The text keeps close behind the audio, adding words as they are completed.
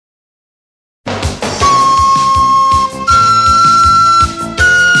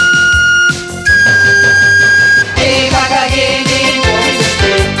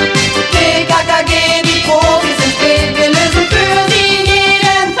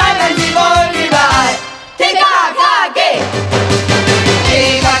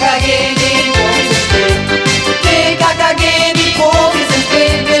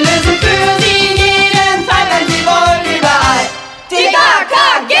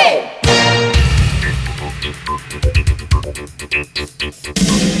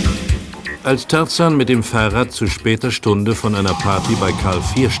Als Tarzan mit dem Fahrrad zu später Stunde von einer Party bei Karl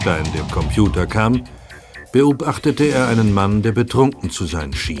Vierstein, dem Computer, kam, beobachtete er einen Mann, der betrunken zu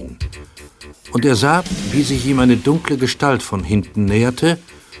sein schien. Und er sah, wie sich ihm eine dunkle Gestalt von hinten näherte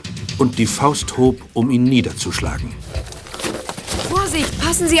und die Faust hob, um ihn niederzuschlagen. Vorsicht,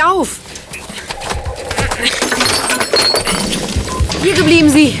 passen Sie auf! Hier geblieben,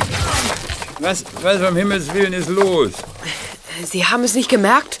 Sie! Was um Himmels Willen ist los? Sie haben es nicht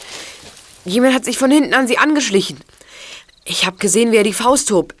gemerkt? Jemand hat sich von hinten an Sie angeschlichen. Ich habe gesehen, wie er die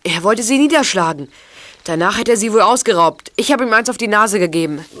Faust hob. Er wollte Sie niederschlagen. Danach hat er Sie wohl ausgeraubt. Ich habe ihm eins auf die Nase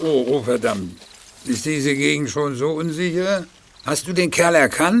gegeben. Oh, verdammt. Ist diese Gegend schon so unsicher? Hast du den Kerl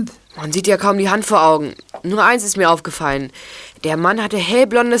erkannt? Man sieht ja kaum die Hand vor Augen. Nur eins ist mir aufgefallen. Der Mann hatte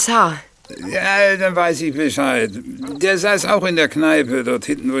hellblondes Haar. Ja, dann weiß ich Bescheid. Der saß auch in der Kneipe, dort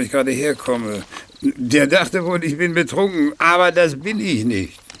hinten, wo ich gerade herkomme. Der dachte wohl, ich bin betrunken, aber das bin ich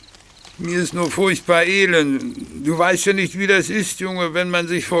nicht. Mir ist nur furchtbar elend. Du weißt ja nicht, wie das ist, Junge, wenn man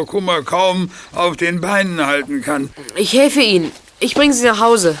sich vor Kummer kaum auf den Beinen halten kann. Ich helfe Ihnen. Ich bringe Sie nach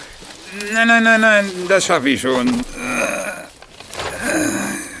Hause. Nein, das schaffe ich schon.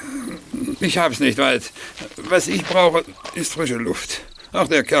 Ich hab's nicht weit. Was ich brauche, ist frische Luft. Ach,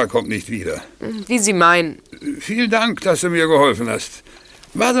 der Kerl kommt nicht wieder. Wie Sie meinen. Vielen Dank, dass du mir geholfen hast.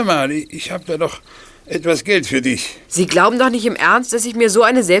 Warte mal, ich habe da doch etwas Geld für dich. Sie glauben doch nicht im Ernst, dass ich mir so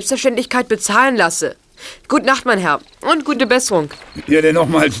eine Selbstverständlichkeit bezahlen lasse. Gute Nacht, mein Herr. Und gute Besserung. Ja, denn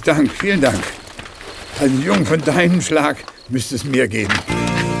nochmals Dank. Vielen Dank. Ein Jung von deinem Schlag müsste es mir geben.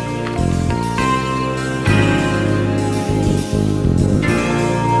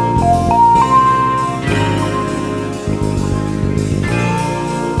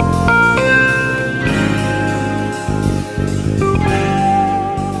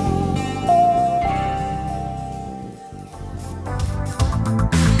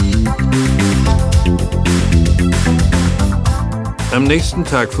 Am nächsten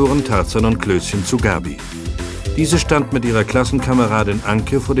Tag fuhren Tarzan und Klößchen zu Gabi. Diese stand mit ihrer Klassenkameradin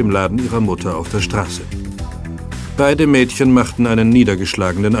Anke vor dem Laden ihrer Mutter auf der Straße. Beide Mädchen machten einen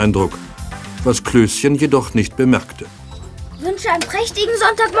niedergeschlagenen Eindruck, was Klößchen jedoch nicht bemerkte. Ich wünsche einen prächtigen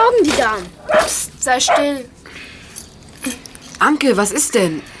Sonntagmorgen, die Damen. Psst, sei still. Anke, was ist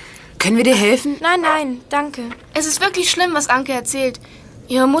denn? Können wir dir helfen? Nein, danke. Es ist wirklich schlimm, was Anke erzählt.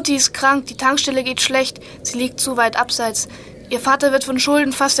 Ihre Mutti ist krank, die Tankstelle geht schlecht, sie liegt zu weit abseits. Ihr Vater wird von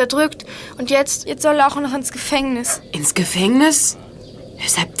Schulden fast erdrückt und jetzt soll er auch noch ins Gefängnis. Ins Gefängnis?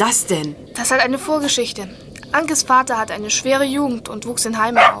 Weshalb das denn? Das hat eine Vorgeschichte. Ankes Vater hatte eine schwere Jugend und wuchs in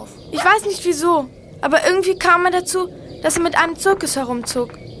Heimen auf. Ich weiß nicht wieso, aber irgendwie kam er dazu, dass er mit einem Zirkus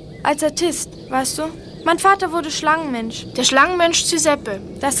herumzog. Als Artist, weißt du? Mein Vater wurde Schlangenmensch. Der Schlangenmensch Giuseppe.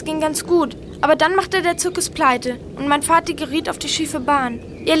 Das ging ganz gut, aber dann machte der Zirkus pleite und mein Vater geriet auf die schiefe Bahn.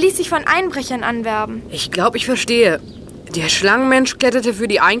 Er ließ sich von Einbrechern anwerben. Ich glaube, ich verstehe. Der Schlangenmensch kletterte für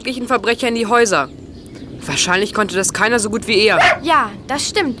die eigentlichen Verbrecher in die Häuser. Wahrscheinlich konnte das keiner so gut wie er. Ja, das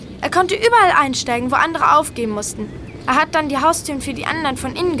stimmt. Er konnte überall einsteigen, wo andere aufgeben mussten. Er hat dann die Haustüren für die anderen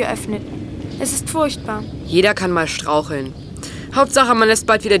von innen geöffnet. Es ist furchtbar. Jeder kann mal straucheln. Hauptsache, man lässt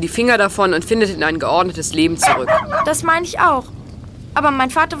bald wieder die Finger davon und findet in ein geordnetes Leben zurück. Das meine ich auch. Aber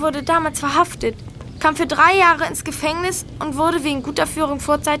mein Vater wurde damals verhaftet, kam für 3 Jahre ins Gefängnis und wurde wegen guter Führung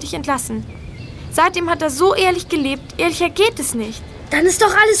vorzeitig entlassen. Seitdem hat er so ehrlich gelebt, ehrlicher geht es nicht. Dann ist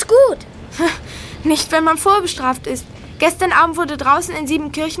doch alles gut. Nicht, wenn man vorbestraft ist. Gestern Abend wurde draußen in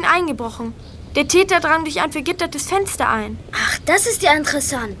 7 eingebrochen. Der Täter drang durch ein vergittertes Fenster ein. Ach, das ist ja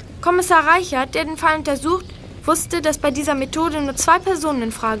interessant. Kommissar Reichert, der den Fall untersucht, wusste, dass bei dieser Methode nur 2 Personen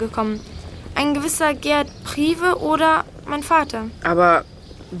in Frage kommen. Ein gewisser Gerd Prive oder mein Vater. Aber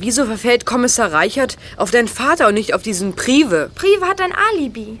wieso verfällt Kommissar Reichert auf deinen Vater und nicht auf diesen Prive? Prive hat ein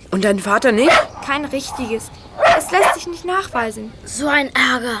Alibi. Und dein Vater nicht? Kein richtiges. Es lässt sich nicht nachweisen. So ein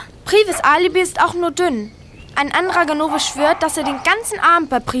Ärger. Prives Alibi ist auch nur dünn. Ein anderer Ganove schwört, dass er den ganzen Abend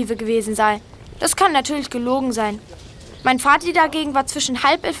bei Prive gewesen sei. Das kann natürlich gelogen sein. Mein Vati dagegen war zwischen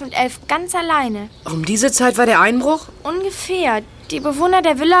 10:30 und 11 ganz alleine. Um diese Zeit war der Einbruch? Ungefähr. Die Bewohner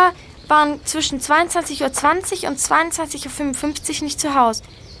der Villa waren zwischen 22:20 und 22:55 nicht zu Hause.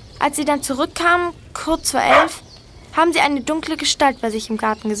 Als sie dann zurückkamen, kurz vor 11, haben sie eine dunkle Gestalt bei sich im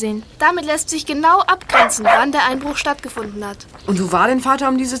Garten gesehen. Damit lässt sich genau abgrenzen, wann der Einbruch stattgefunden hat. Und wo war dein Vater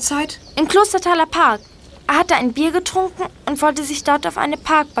um diese Zeit? Im Klostertaler Park. Er hatte ein Bier getrunken und wollte sich dort auf eine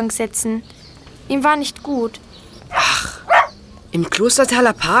Parkbank setzen. Ihm war nicht gut. Ach, im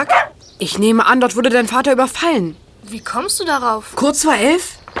Klostertaler Park? Ich nehme an, dort wurde dein Vater überfallen. Wie kommst du darauf? Kurz vor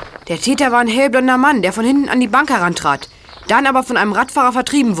 11? Der Täter war ein hellblonder Mann, der von hinten an die Bank herantrat, dann aber von einem Radfahrer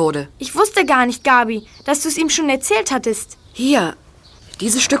vertrieben wurde. Ich wusste gar nicht, Gabi, dass du es ihm schon erzählt hattest. Hier,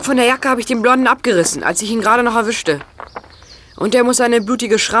 Dieses Stück von der Jacke habe ich dem Blonden abgerissen, als ich ihn gerade noch erwischte. Und er muss eine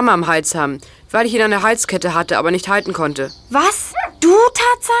blutige Schramme am Hals haben, weil ich ihn an der Halskette hatte, aber nicht halten konnte. Was? Du,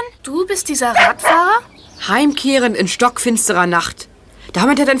 Tarzan? Du bist dieser Radfahrer? Heimkehrend in stockfinsterer Nacht.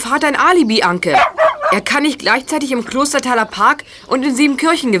 Damit hat dein Vater ein Alibi, Anke. Er kann nicht gleichzeitig im Klostertaler Park und in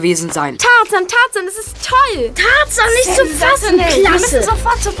Siebenkirchen gewesen sein. Tarzan, das ist toll. Tarzan, nicht zu fassen, Wir müssen klasse.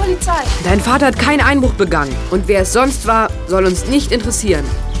 sofort zur Polizei. Dein Vater hat keinen Einbruch begangen. Und wer es sonst war, soll uns nicht interessieren.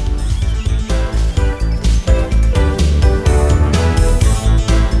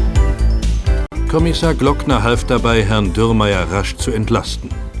 Kommissar Glockner half dabei, Herrn Dürrmeier rasch zu entlasten.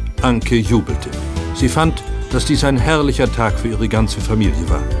 Anke jubelte. Sie fand, dass dies ein herrlicher Tag für ihre ganze Familie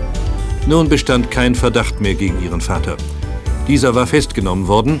war. Nun bestand kein Verdacht mehr gegen ihren Vater. Dieser war festgenommen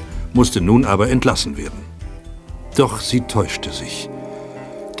worden, musste nun aber entlassen werden. Doch sie täuschte sich.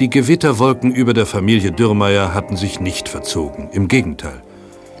 Die Gewitterwolken über der Familie Dürrmeier hatten sich nicht verzogen. Im Gegenteil.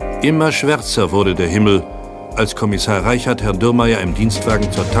 Immer schwärzer wurde der Himmel, als Kommissar Reichert Herrn Dürrmeier im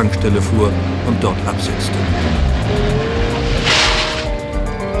Dienstwagen zur Tankstelle fuhr und dort absetzte.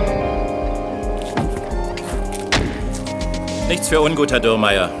 Nichts für ungut, Herr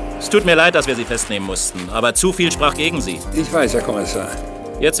Dürrmeier. Es tut mir leid, dass wir Sie festnehmen mussten, aber zu viel sprach gegen Sie. Ich weiß, Herr Kommissar.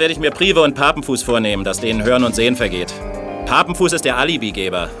 Jetzt werde ich mir Prive und Papenfuß vornehmen, dass denen Hören und Sehen vergeht. Papenfuß ist der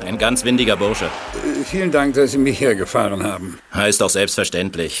Alibigeber, ein ganz windiger Bursche. Vielen Dank, dass Sie mich hergefahren haben. Ist doch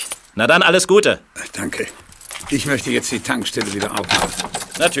selbstverständlich. Na dann, alles Gute. Danke. Ich möchte jetzt die Tankstelle wieder aufmachen.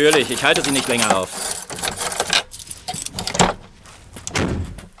 Natürlich, ich halte Sie nicht länger auf.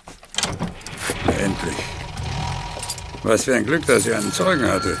 Endlich. Was für ein Glück, dass ich einen Zeugen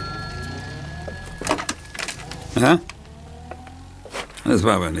hatte. Ja? Das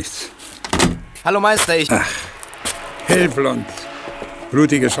war aber nichts. Hallo Meister, Hellblond.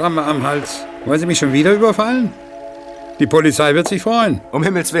 Blutige Schramme am Hals. Wollen Sie mich schon wieder überfallen? Die Polizei wird sich freuen. Um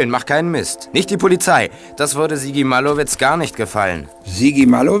Himmels Willen, mach keinen Mist. Nicht die Polizei. Das würde Sigi Malowitz gar nicht gefallen. Sigi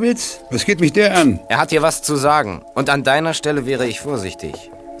Malowitz? Was geht mich der an? Er hat dir was zu sagen. Und an deiner Stelle wäre ich vorsichtig.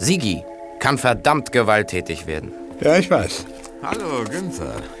 Sigi kann verdammt gewalttätig werden. Ja, ich weiß. Hallo,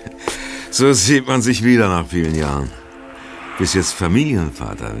 Günther. So sieht man sich wieder nach vielen Jahren. Bist jetzt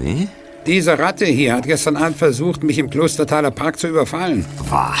Familienvater, wie? Diese Ratte hier hat gestern Abend versucht, mich im Klostertaler Park zu überfallen.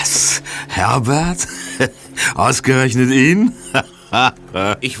 Was? Herbert? Ausgerechnet ihn?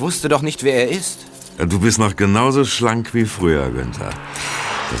 Ich wusste doch nicht, wer er ist. Du bist noch genauso schlank wie früher, Günther.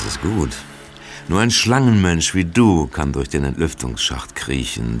 Das ist gut. Nur ein Schlangenmensch wie du kann durch den Entlüftungsschacht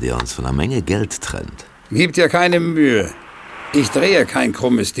kriechen, der uns von einer Menge Geld trennt. Gibt ja keine Mühe. Ich drehe kein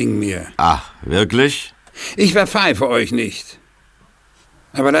krummes Ding mehr. Ach, wirklich? Ich verpfeife euch nicht.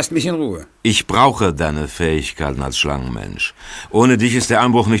 Aber lasst mich in Ruhe. Ich brauche deine Fähigkeiten als Schlangenmensch. Ohne dich ist der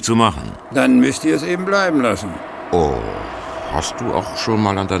Einbruch nicht zu machen. Dann müsst ihr es eben bleiben lassen. Oh, hast du auch schon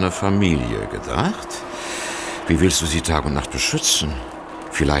mal an deine Familie gedacht? Wie willst du sie Tag und Nacht beschützen?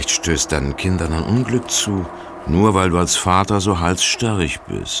 Vielleicht stößt deinen Kindern ein Unglück zu, nur weil du als Vater so halsstarrig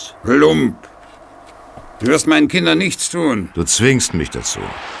bist. Lump. Du wirst meinen Kindern nichts tun. Du zwingst mich dazu.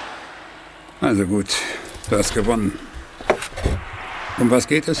 Also gut, du hast gewonnen. Um was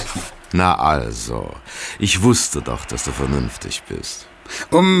geht es? Na also, ich wusste doch, dass du vernünftig bist.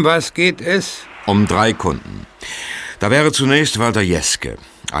 Um was geht es? Um 3 Kunden. Da wäre zunächst Walter Jeske,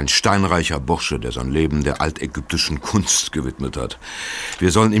 ein steinreicher Bursche, der sein Leben der altägyptischen Kunst gewidmet hat.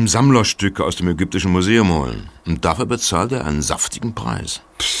 Wir sollen ihm Sammlerstücke aus dem Ägyptischen Museum holen. Und dafür bezahlt er einen saftigen Preis.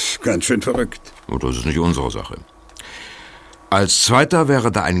 Ganz schön verrückt. Und das ist nicht unsere Sache. Als zweiter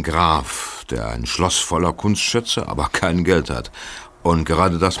wäre da ein Graf, der ein Schloss voller Kunstschätze, aber kein Geld hat. Und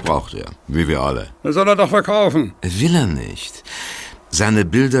gerade das braucht er, wie wir alle. Das soll er doch verkaufen. Will er nicht. Seine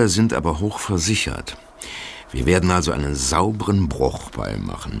Bilder sind aber hoch versichert. Wir werden also einen sauberen Bruch bei ihm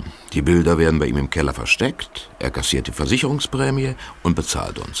machen. Die Bilder werden bei ihm im Keller versteckt, er kassiert die Versicherungsprämie und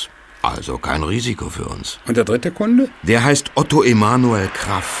bezahlt uns. Also kein Risiko für uns. Und der dritte Kunde? Der heißt Otto Emanuel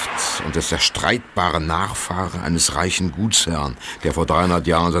Kraft und ist der streitbare Nachfahre eines reichen Gutsherrn, der vor 300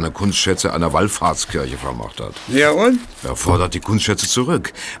 Jahren seine Kunstschätze einer Wallfahrtskirche vermacht hat. Ja und? Er fordert die Kunstschätze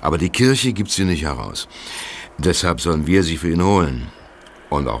zurück, aber die Kirche gibt sie nicht heraus. Deshalb sollen wir sie für ihn holen.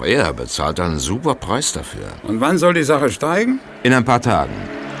 Und auch er bezahlt einen super Preis dafür. Und wann soll die Sache steigen? In ein paar Tagen.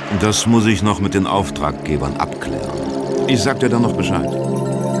 Das muss ich noch mit den Auftraggebern abklären. Ich sag dir dann noch Bescheid.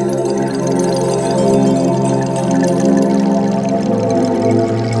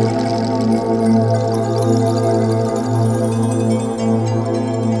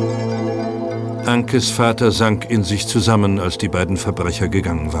 Ankes Vater sank in sich zusammen, als die beiden Verbrecher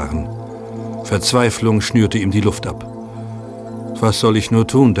gegangen waren. Verzweiflung schnürte ihm die Luft ab. Was soll ich nur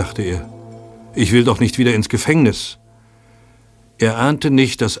tun, dachte er. Ich will doch nicht wieder ins Gefängnis. Er ahnte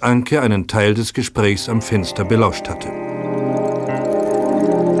nicht, dass Anke einen Teil des Gesprächs am Fenster belauscht hatte.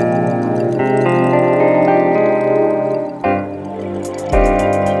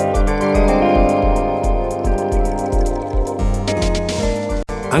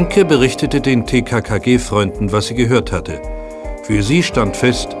 Anke berichtete den TKKG-Freunden, was sie gehört hatte. Für sie stand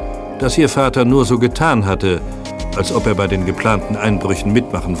fest, dass ihr Vater nur so getan hatte, als ob er bei den geplanten Einbrüchen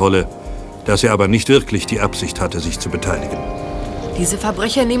mitmachen wolle, dass er aber nicht wirklich die Absicht hatte, sich zu beteiligen. Diese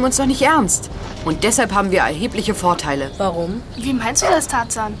Verbrecher nehmen uns doch nicht ernst. Und deshalb haben wir erhebliche Vorteile. Warum? Wie meinst du das,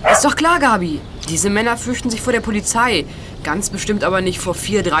 Tarzan? Ist doch klar, Gabi. Diese Männer fürchten sich vor der Polizei. Ganz bestimmt aber nicht vor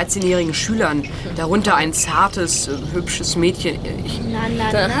 4 13-jährigen Schülern. Darunter ein zartes, hübsches Mädchen. Ich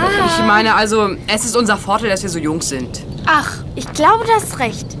meine also, es ist unser Vorteil, dass wir so jung sind. Ach, ich glaube, du hast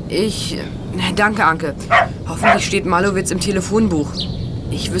recht. Danke, Anke. Hoffentlich steht Malowitz im Telefonbuch.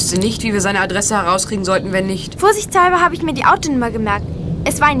 Ich wüsste nicht, wie wir seine Adresse herauskriegen sollten, wenn nicht. Vorsichtshalber habe ich mir die Autonummer gemerkt.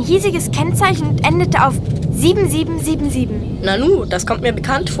 Es war ein hiesiges Kennzeichen und endete auf 7777. Nanu, das kommt mir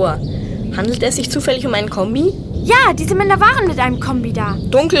bekannt vor. Handelt es sich zufällig um einen Kombi? Ja, diese Männer waren mit einem Kombi da.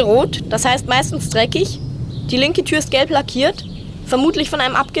 Dunkelrot, das heißt meistens dreckig. Die linke Tür ist gelb lackiert. Vermutlich von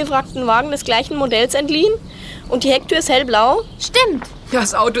einem abgewrackten Wagen des gleichen Modells entliehen. Und die Hecktür ist hellblau. Stimmt.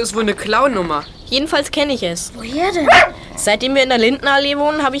 Das Auto ist wohl eine Klaunummer. Jedenfalls kenne ich es. Woher denn? Seitdem wir in der Lindenallee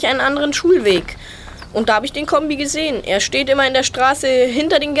wohnen, habe ich einen anderen Schulweg. Und da habe ich den Kombi gesehen. Er steht immer in der Straße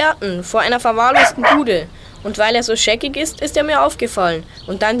hinter den Gärten, vor einer verwahrlosten Bude. Und weil er so scheckig ist, ist er mir aufgefallen.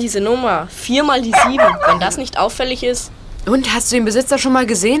 Und dann diese Nummer, 4 mal die 7, wenn das nicht auffällig ist. Und, hast du den Besitzer schon mal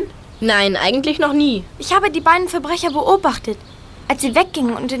gesehen? Nein, eigentlich noch nie. Ich habe die beiden Verbrecher beobachtet, als sie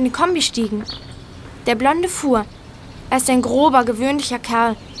weggingen und in die Kombi stiegen. Der Blonde fuhr. Er ist ein grober, gewöhnlicher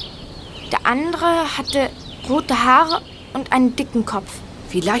Kerl. Der andere hatte rote Haare und einen dicken Kopf.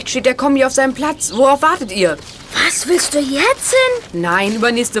 Vielleicht steht der Kombi auf seinem Platz. Worauf wartet ihr? Was, willst du jetzt hin? Nein,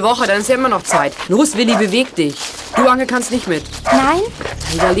 übernächste Woche, dann ist ja immer noch Zeit. Los, Willi, beweg dich. Du, Anke, kannst nicht mit. Nein?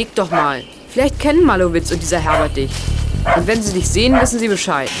 Überleg doch mal. Vielleicht kennen Malowitz und dieser Herbert dich. Und wenn sie dich sehen, wissen sie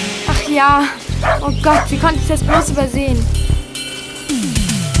Bescheid. Ach ja. Oh Gott, wie konnte ich das bloß übersehen?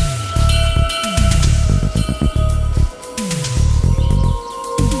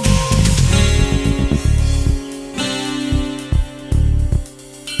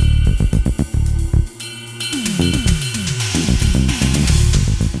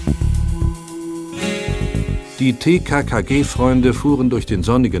 Die TKKG-Freunde fuhren durch den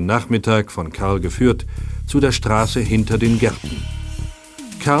sonnigen Nachmittag, von Karl geführt, zu der Straße hinter den Gärten.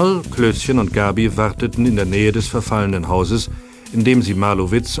 Karl, Klößchen und Gabi warteten in der Nähe des verfallenen Hauses, in dem sie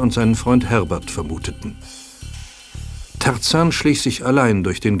Malowitz und seinen Freund Herbert vermuteten. Tarzan schlich sich allein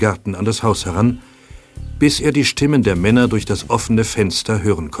durch den Garten an das Haus heran, bis er die Stimmen der Männer durch das offene Fenster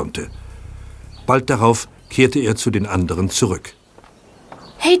hören konnte. Bald darauf kehrte er zu den anderen zurück.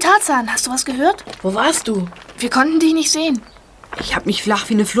 Hey Tarzan, hast du was gehört? Wo warst du? Wir konnten dich nicht sehen. Ich hab mich flach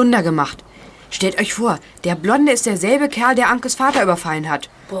wie eine Flunder gemacht. Stellt euch vor, der Blonde ist derselbe Kerl, der Ankes Vater überfallen hat.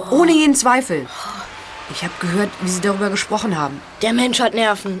 Boah. Ohne jeden Zweifel. Ich hab gehört, wie sie darüber gesprochen haben. Der Mensch hat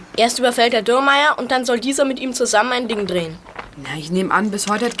Nerven. Erst überfällt er Dürrmeier und dann soll dieser mit ihm zusammen ein Ding drehen. Na, ich nehme an, bis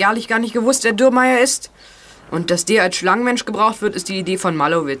heute hat Gerlich gar nicht gewusst, wer Dürrmeier ist. Und dass der als Schlangenmensch gebraucht wird, ist die Idee von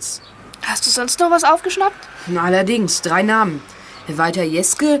Malowitz. Hast du sonst noch was aufgeschnappt? Na, allerdings, 3 Namen. Walter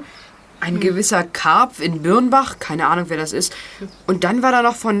Jeske, ein gewisser Karpf in Birnbach, keine Ahnung, wer das ist. Und dann war da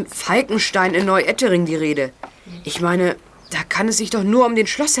noch von Falkenstein in Neu-Ettering die Rede. Ich meine, da kann es sich doch nur um den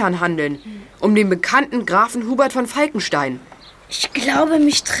Schlossherrn handeln. Um den bekannten Grafen Hubert von Falkenstein. Ich glaube,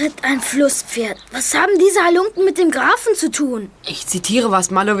 mich tritt ein Flusspferd. Was haben diese Halunken mit dem Grafen zu tun? Ich zitiere,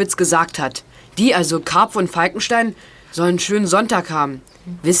 was Malowitz gesagt hat. Die, also Karpf und Falkenstein, sollen einen schönen Sonntag haben.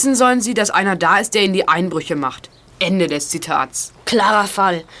 Wissen sollen sie, dass einer da ist, der ihnen die Einbrüche macht. Ende des Zitats. Klarer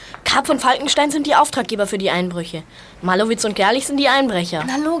Fall. Karpf und Falkenstein sind die Auftraggeber für die Einbrüche. Malowitz und Gerlich sind die Einbrecher.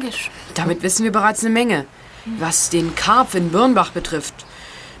 Na logisch. Damit wissen wir bereits eine Menge. Was den Karpf in Birnbach betrifft,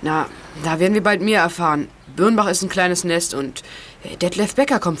 na, da werden wir bald mehr erfahren. Birnbach ist ein kleines Nest und Detlef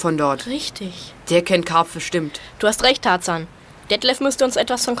Becker kommt von dort. Richtig. Der kennt Karpf bestimmt. Du hast recht, Tarzan. Detlef müsste uns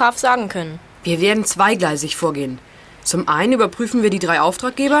etwas von Karpf sagen können. Wir werden zweigleisig vorgehen. Zum einen überprüfen wir die 3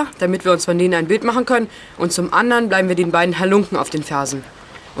 Auftraggeber, damit wir uns von denen ein Bild machen können. Und zum anderen bleiben wir den beiden Halunken auf den Fersen.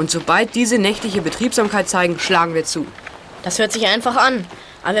 Und sobald diese nächtliche Betriebsamkeit zeigen, schlagen wir zu. Das hört sich einfach an.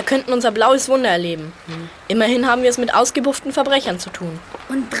 Aber wir könnten unser blaues Wunder erleben. Immerhin haben wir es mit ausgebufften Verbrechern zu tun.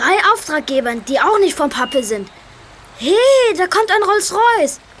 Und 3 Auftraggebern, die auch nicht vom Pappe sind. Hey, da kommt ein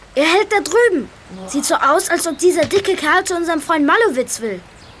Rolls-Royce. Er hält da drüben. Sieht so aus, als ob dieser dicke Kerl zu unserem Freund Malowitz will.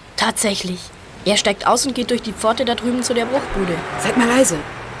 Tatsächlich. Er steigt aus und geht durch die Pforte da drüben zu der Bruchbude. Seid mal leise.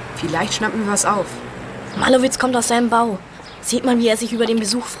 Vielleicht schnappen wir was auf. Malowitz kommt aus seinem Bau. Sieht mal, wie er sich über den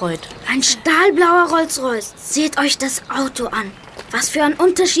Besuch freut. Ein stahlblauer Rolls-Royce. Seht euch das Auto an. Was für ein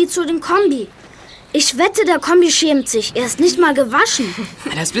Unterschied zu dem Kombi. Ich wette, der Kombi schämt sich. Er ist nicht mal gewaschen.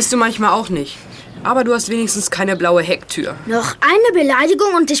 Das bist du manchmal auch nicht. Aber du hast wenigstens keine blaue Hecktür. Noch eine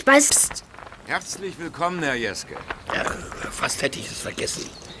Beleidigung und ich beiß... Psst. Herzlich willkommen, Herr Jeske. Ja, fast hätte ich es vergessen.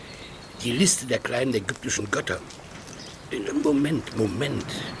 Die Liste der kleinen ägyptischen Götter. Moment.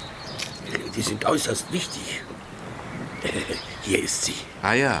 Die sind äußerst wichtig. Hier ist sie.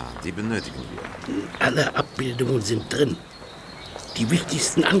 Ah ja, die benötigen wir. Alle Abbildungen sind drin. Die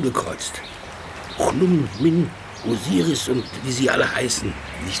wichtigsten angekreuzt. Chnum, Min, Osiris und wie sie alle heißen.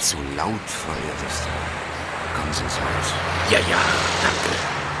 Nicht so laut, verehrtester. Kommen Sie ins Haus. Ja, danke.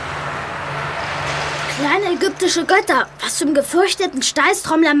 Kleine ägyptische Götter. Was zum gefürchteten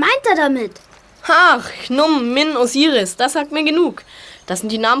Steißtrommler meint er damit? Ach, Chnum, Min, Osiris, das sagt mir genug. Das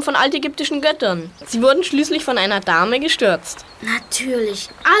sind die Namen von altägyptischen Göttern. Sie wurden schließlich von einer Dame gestürzt. Natürlich.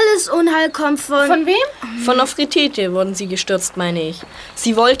 Alles Unheil kommt von... Von wem? Von Nofretete wurden sie gestürzt, meine ich.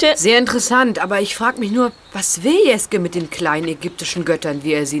 Sie wollte... Sehr interessant, aber ich frage mich nur, was will Jeske mit den kleinen ägyptischen Göttern,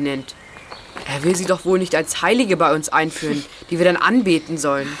 wie er sie nennt? Er will sie doch wohl nicht als Heilige bei uns einführen, die wir dann anbeten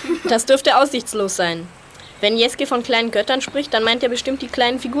sollen. Das dürfte aussichtslos sein. Wenn Jeske von kleinen Göttern spricht, dann meint er bestimmt die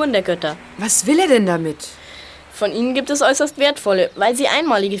kleinen Figuren der Götter. Was will er denn damit? Von ihnen gibt es äußerst wertvolle, weil sie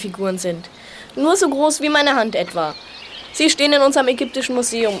einmalige Figuren sind. Nur so groß wie meine Hand etwa. Sie stehen in unserem ägyptischen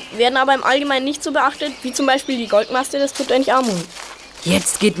Museum, werden aber im Allgemeinen nicht so beachtet, wie zum Beispiel die Goldmaske des Tutanchamun.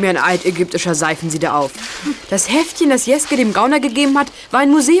 Jetzt geht mir ein altägyptischer Seifensieder auf. Das Heftchen, das Jeske dem Gauner gegeben hat, war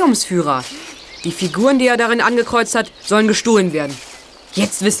ein Museumsführer. Die Figuren, die er darin angekreuzt hat, sollen gestohlen werden.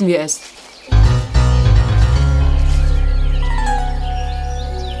 Jetzt wissen wir es.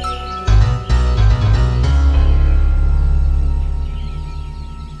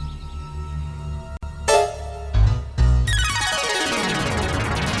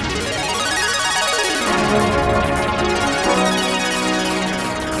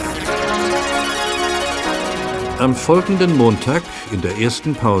 Am folgenden Montag, in der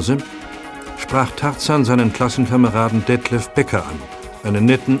ersten Pause, sprach Tarzan seinen Klassenkameraden Detlef Becker an, einen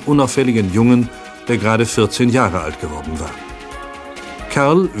netten, unauffälligen Jungen, der gerade 14 Jahre alt geworden war.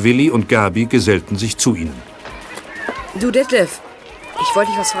 Karl, Willi und Gabi gesellten sich zu ihnen. Du, Detlef, ich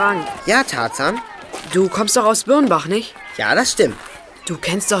wollte dich was fragen. Ja, Tarzan? Du kommst doch aus Birnbach, nicht? Ja, das stimmt. Du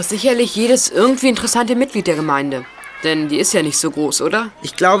kennst doch sicherlich jedes irgendwie interessante Mitglied der Gemeinde. Denn die ist ja nicht so groß, oder?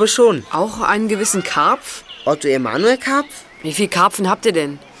 Ich glaube schon. Auch einen gewissen Karpf? Otto Emanuel Karpf? Wie viel Karpfen habt ihr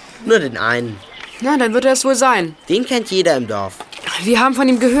denn? Nur den einen. Na, dann wird er es wohl sein. Den kennt jeder im Dorf. Wir haben von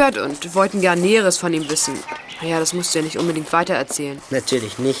ihm gehört und wollten gern Näheres von ihm wissen. Naja, das musst du ja nicht unbedingt weitererzählen.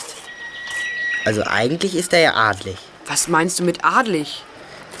 Natürlich nicht. Also eigentlich ist er ja adlig. Was meinst du mit adlig?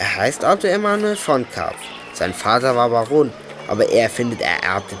 Er heißt Otto Emanuel von Karpf. Sein Vater war Baron, aber er findet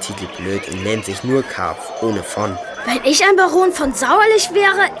ererbte Titel blöd und nennt sich nur Karpf, ohne von. Wenn ich ein Baron von Sauerlich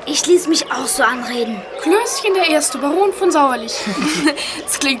wäre, ich ließ mich auch so anreden. Klößchen der Erste, Baron von Sauerlich.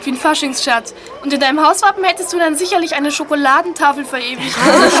 Das klingt wie ein Faschingsschatz. Und in deinem Hauswappen hättest du dann sicherlich eine Schokoladentafel verewigt.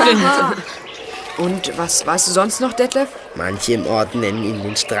 Stimmt. Und was weißt du sonst noch, Detlef? Manche im Ort nennen ihn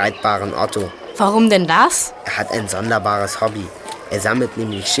den streitbaren Otto. Warum denn das? Er hat ein sonderbares Hobby. Er sammelt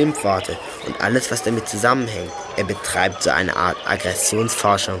nämlich Schimpfworte und alles, was damit zusammenhängt. Er betreibt so eine Art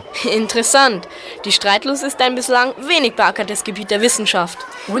Aggressionsforschung. Interessant. Die Streitlust ist ein bislang wenig beackertes Gebiet der Wissenschaft.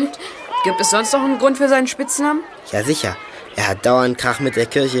 Und? Gibt es sonst noch einen Grund für seinen Spitznamen? Ja, sicher. Er hat dauernd Krach mit der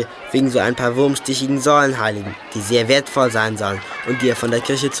Kirche wegen so ein paar wurmstichigen Säulenheiligen, die sehr wertvoll sein sollen und die er von der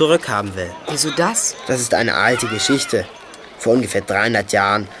Kirche zurückhaben will. Wieso das? Das ist eine alte Geschichte. Vor ungefähr 300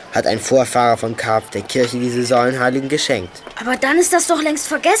 Jahren hat ein Vorfahrer von Karpf der Kirche diese Säulenheiligen geschenkt. Aber dann ist das doch längst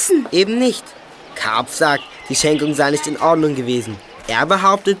vergessen. Eben nicht. Karpf sagt, die Schenkung sei nicht in Ordnung gewesen. Er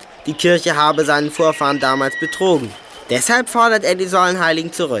behauptet, die Kirche habe seinen Vorfahren damals betrogen. Deshalb fordert er die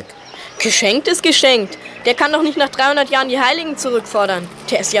Säulenheiligen zurück. Geschenkt ist geschenkt. Der kann doch nicht nach 300 Jahren die Heiligen zurückfordern.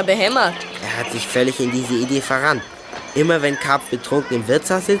 Der ist ja behämmert. Er hat sich völlig in diese Idee verrannt. Immer wenn Karpf betrunken im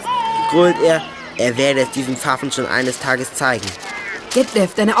Wirtshaus sitzt, grölt er, er werde es diesem Pfaffen schon eines Tages zeigen.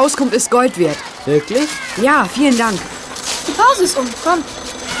 Detlef, deine Auskunft ist Gold wert. Wirklich? Ja, vielen Dank. Die Pause ist komm.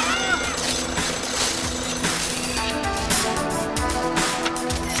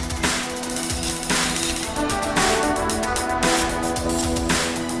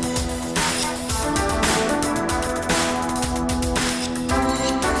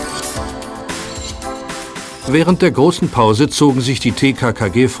 Während der großen Pause zogen sich die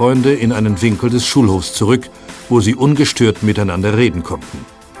TKKG-Freunde in einen Winkel des Schulhofs zurück, wo sie ungestört miteinander reden konnten.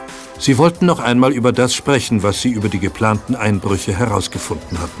 Sie wollten noch einmal über das sprechen, was sie über die geplanten Einbrüche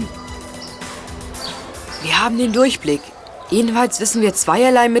herausgefunden hatten. Wir haben den Durchblick. Jedenfalls wissen wir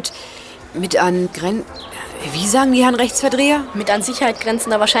zweierlei mit an Wie sagen die Herren Rechtsverdreher? Mit an Sicherheit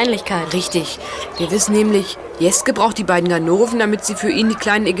grenzender Wahrscheinlichkeit. Richtig. Wir wissen nämlich, Jeske braucht die beiden Ganoven, damit sie für ihn die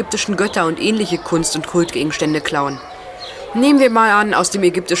kleinen ägyptischen Götter und ähnliche Kunst- und Kultgegenstände klauen. Nehmen wir mal an, aus dem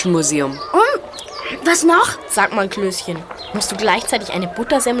ägyptischen Museum. Und? Was noch? Sag mal, Klößchen, musst du gleichzeitig eine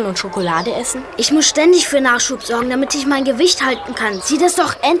Buttersemmel und Schokolade essen? Ich muss ständig für Nachschub sorgen, damit ich mein Gewicht halten kann. Sieh das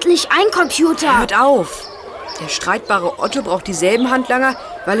doch endlich ein, Computer! Hört auf! Der streitbare Otto braucht dieselben Handlanger,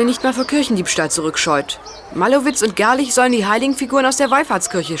 weil er nicht mal vor Kirchendiebstahl zurückscheut. Malowitz und Gerlich sollen die Heiligenfiguren aus der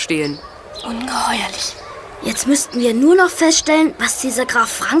Wallfahrtskirche stehlen. Ungeheuerlich. Jetzt müssten wir nur noch feststellen, was dieser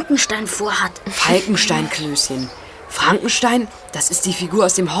Graf Frankenstein vorhat. Falkenstein, Klößchen. Frankenstein, das ist die Figur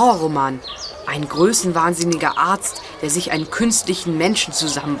aus dem Horrorroman. Ein größenwahnsinniger Arzt, der sich einen künstlichen Menschen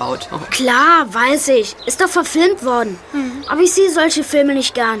zusammenbaut. Klar, weiß ich. Ist doch verfilmt worden. Aber ich sehe solche Filme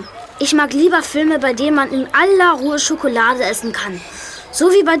nicht gern. Ich mag lieber Filme, bei denen man in aller Ruhe Schokolade essen kann.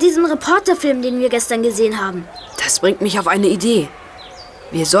 So wie bei diesem Reporterfilm, den wir gestern gesehen haben. Das bringt mich auf eine Idee.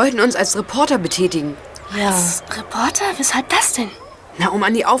 Wir sollten uns als Reporter betätigen. Ja. Als Reporter? Weshalb das denn? Na, um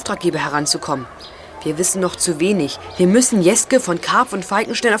an die Auftraggeber heranzukommen. Wir wissen noch zu wenig. Wir müssen Jeske von Karpf und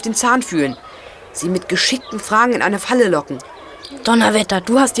Falkenstein auf den Zahn fühlen. Sie mit geschickten Fragen in eine Falle locken. Donnerwetter,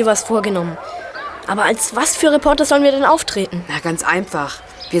 du hast dir was vorgenommen. Aber als was für Reporter sollen wir denn auftreten? Na, ganz einfach.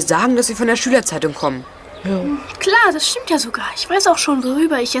 Wir sagen, dass wir von der Schülerzeitung kommen. Ja. Klar, das stimmt ja sogar. Ich weiß auch schon,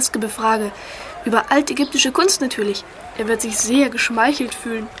 worüber ich Jeske befrage. Über altägyptische Kunst natürlich. Er wird sich sehr geschmeichelt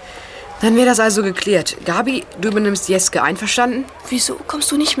fühlen. Dann wäre das also geklärt. Gabi, du übernimmst Jeske, einverstanden? Wieso?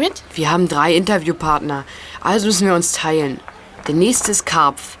 Kommst du nicht mit? Wir haben 3 Interviewpartner. Also müssen wir uns teilen. Der nächste ist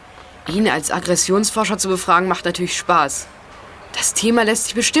Karpf. Ihn als Aggressionsforscher zu befragen, macht natürlich Spaß. Das Thema lässt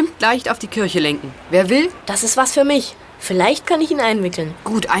sich bestimmt leicht auf die Kirche lenken. Wer will? Das ist was für mich. Vielleicht kann ich ihn einwickeln.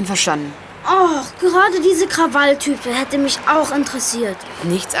 Gut, einverstanden. Och, gerade diese Krawalltype hätte mich auch interessiert.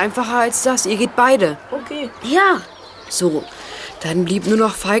 Nichts einfacher als das. Ihr geht beide. Okay. Ja. So, dann blieb nur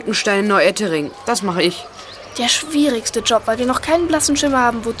noch Falkenstein in Neuettering. Das mache ich. Der schwierigste Job, weil wir noch keinen blassen Schimmer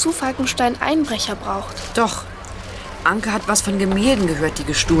haben, wozu Falkenstein Einbrecher braucht. Doch. Anke hat was von Gemälden gehört, die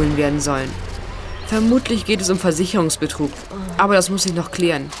gestohlen werden sollen. Vermutlich geht es um Versicherungsbetrug. Aber das muss ich noch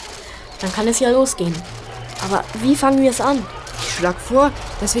klären. Dann kann es ja losgehen. Aber wie fangen wir es an? Ich schlage vor,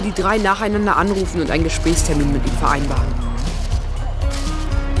 dass wir die 3 nacheinander anrufen und einen Gesprächstermin mit ihm vereinbaren.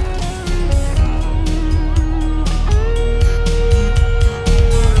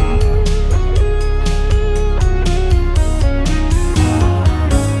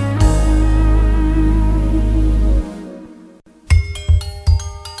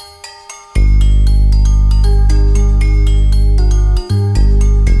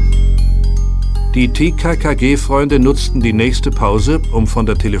 Die TKKG-Freunde nutzten die nächste Pause, um von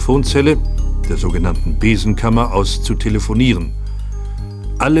der Telefonzelle, der sogenannten Besenkammer, aus zu telefonieren.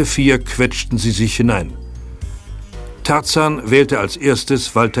 Alle 4 quetschten sie sich hinein. Tarzan wählte als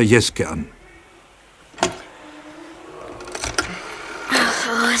erstes Walter Jeske an.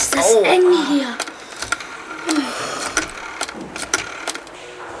 Ach, ist das eng hier.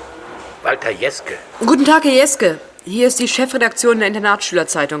 Walter Jeske. Guten Tag, Herr Jeske. Hier ist die Chefredaktion der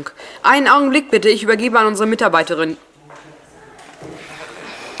Internatsschülerzeitung. Einen Augenblick bitte, ich übergebe an unsere Mitarbeiterin.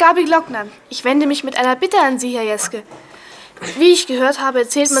 Gabi Glockner, ich wende mich mit einer Bitte an Sie, Herr Jeske. Wie ich gehört habe,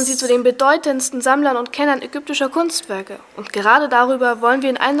 zählt man Sie zu den bedeutendsten Sammlern und Kennern ägyptischer Kunstwerke. Und gerade darüber wollen wir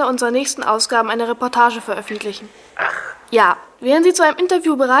in einer unserer nächsten Ausgaben eine Reportage veröffentlichen. Ach. Ja, wären Sie zu einem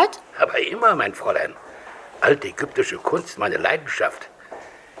Interview bereit? Aber immer, mein Fräulein. Alte ägyptische Kunst, meine Leidenschaft.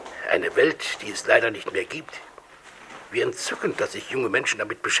 Eine Welt, die es leider nicht mehr gibt. Wie entzückend, dass sich junge Menschen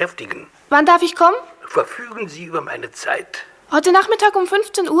damit beschäftigen. Wann darf ich kommen? Verfügen Sie über meine Zeit. Heute Nachmittag um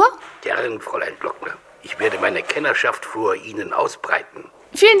 15 Uhr? Gern, Fräulein Glockner. Ich werde meine Kennerschaft vor Ihnen ausbreiten.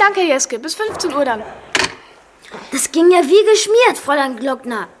 Vielen Dank, Herr Jeske. Bis 15 Uhr dann. Das ging ja wie geschmiert, Fräulein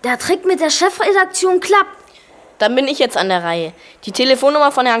Glockner. Der Trick mit der Chefredaktion klappt. Dann bin ich jetzt an der Reihe. Die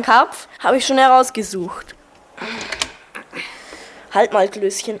Telefonnummer von Herrn Karpf habe ich schon herausgesucht. Halt mal,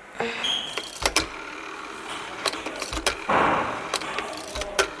 Klößchen.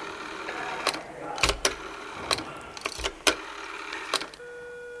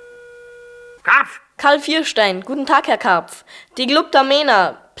 Karpf! Karl Vierstein. Guten Tag, Herr Karpf. Die Glubta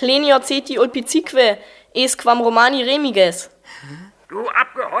Mena, Plenior Ceti Ulpizique, es quam Romani Remiges. Du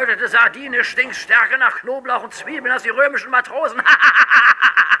abgehäutete Sardine stinkst stärker nach Knoblauch und Zwiebeln als die römischen Matrosen.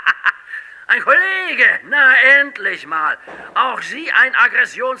 Ein Kollege, na endlich mal. Auch Sie ein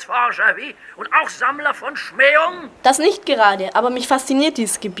Aggressionsforscher wie und auch Sammler von Schmähungen? Das nicht gerade, aber mich fasziniert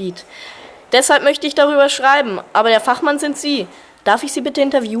dieses Gebiet. Deshalb möchte ich darüber schreiben, aber der Fachmann sind Sie. Darf ich Sie bitte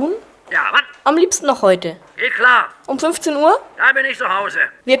interviewen? Ja, wann? Am liebsten noch heute. Geht klar. Um 15 Uhr? Da bin ich zu Hause.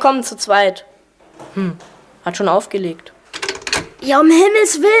 Wir kommen zu zweit. Hat schon aufgelegt. Ja, um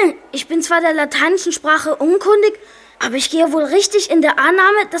Himmels Willen. Ich bin zwar der lateinischen Sprache unkundig, aber ich gehe wohl richtig in der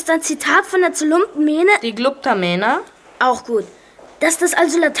Annahme, dass dein Zitat von der Zolumpenmähne... Die Gluptamena? Auch gut. Dass das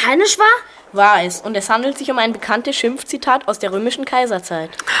also lateinisch war? War es. Und es handelt sich um ein bekanntes Schimpfzitat aus der römischen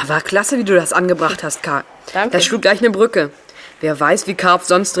Kaiserzeit. War klasse, wie du das angebracht hast, Karl. Danke. Das schlug gleich eine Brücke. Wer weiß, wie Karpf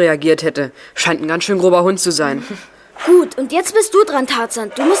sonst reagiert hätte. Scheint ein ganz schön grober Hund zu sein. Gut, und jetzt bist du dran,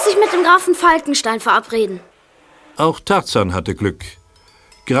 Tarzan. Du musst dich mit dem Grafen Falkenstein verabreden. Auch Tarzan hatte Glück.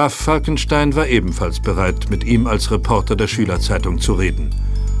 Graf Falkenstein war ebenfalls bereit, mit ihm als Reporter der Schülerzeitung zu reden.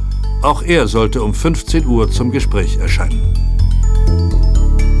 Auch er sollte um 15 Uhr zum Gespräch erscheinen.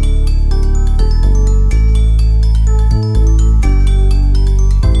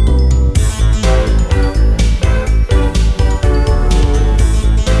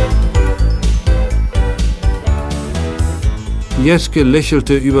 Jeske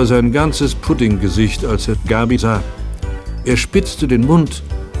lächelte über sein ganzes Puddinggesicht, als er Gabi sah. Er spitzte den Mund,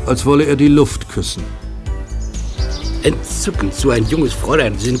 als wolle er die Luft küssen. Entzückend, so ein junges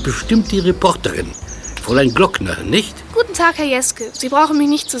Fräulein. Sie sind bestimmt die Reporterin. Fräulein Glockner, nicht? Guten Tag, Herr Jeske. Sie brauchen mich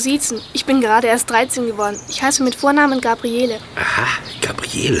nicht zu siezen. Ich bin gerade erst 13 geworden. Ich heiße mit Vornamen Gabriele. Aha,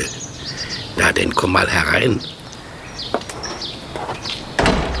 Gabriele. Na, dann komm mal herein.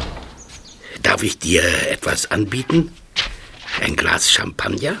 Darf ich dir etwas anbieten? Ein Glas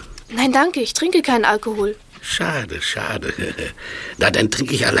Champagner? Nein, danke. Ich trinke keinen Alkohol. Schade, schade. Na, dann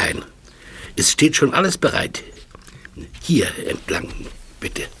trinke ich allein. Es steht schon alles bereit. Hier entlang,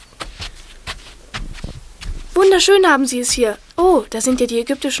 bitte. Wunderschön haben Sie es hier. Oh, da sind ja die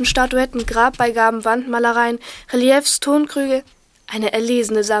ägyptischen Statuetten, Grabbeigaben, Wandmalereien, Reliefs, Tonkrüge. Eine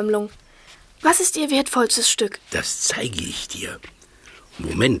erlesene Sammlung. Was ist Ihr wertvollstes Stück? Das zeige ich dir.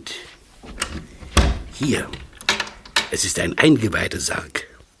 Moment. Hier. Es ist ein Eingeweidesarg.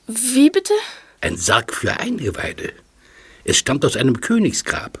 Wie bitte? Ein Sarg für Eingeweide. Es stammt aus einem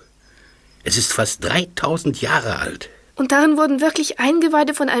Königsgrab. Es ist fast 3000 Jahre alt. Und darin wurden wirklich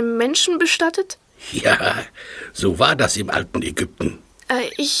Eingeweide von einem Menschen bestattet? Ja, so war das im alten Ägypten.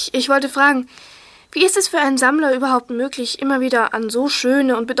 Ich wollte fragen, wie ist es für einen Sammler überhaupt möglich, immer wieder an so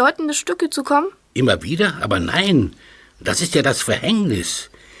schöne und bedeutende Stücke zu kommen? Immer wieder? Aber nein, das ist ja das Verhängnis.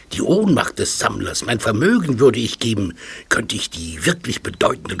 Die Ohnmacht des Sammlers. Mein Vermögen würde ich geben, könnte ich die wirklich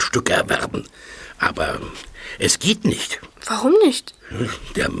bedeutenden Stücke erwerben. Aber es geht nicht. Warum nicht?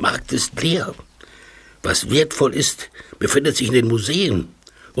 Der Markt ist leer. Was wertvoll ist, befindet sich in den Museen.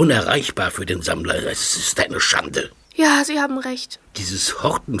 Unerreichbar für den Sammler. Es ist eine Schande. Ja, Sie haben recht. Dieses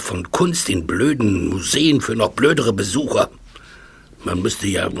Horten von Kunst in blöden Museen für noch blödere Besucher. Man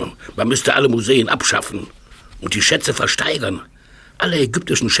müsste alle Museen abschaffen und die Schätze versteigern. Alle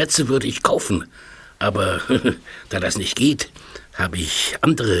ägyptischen Schätze würde ich kaufen. Aber da das nicht geht, habe ich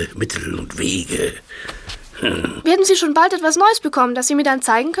andere Mittel und Wege. Werden Sie schon bald etwas Neues bekommen, das Sie mir dann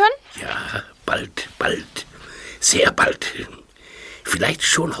zeigen können? Ja, bald. Sehr bald. Vielleicht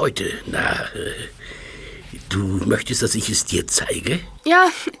schon heute. Na, du möchtest, dass ich es dir zeige? Ja,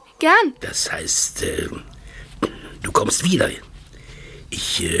 gern. Das heißt, du kommst wieder.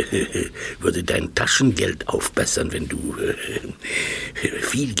 Ich würde dein Taschengeld aufbessern, wenn du...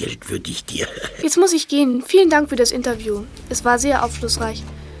 viel Geld würde ich dir... Jetzt muss ich gehen. Vielen Dank für das Interview. Es war sehr aufschlussreich.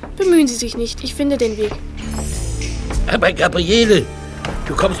 Bemühen Sie sich nicht. Ich finde den Weg. Aber Gabriele,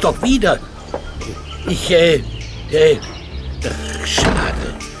 du kommst doch wieder.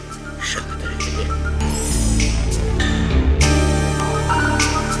 Schade.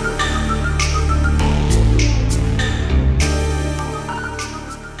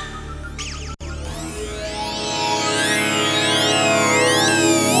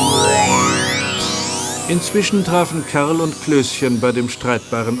 Inzwischen trafen Karl und Klößchen bei dem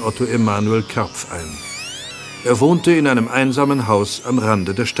streitbaren Otto Emanuel Karpf ein. Er wohnte in einem einsamen Haus am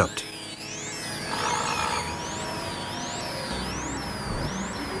Rande der Stadt.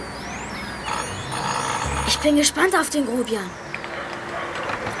 Ich bin gespannt auf den Grobian.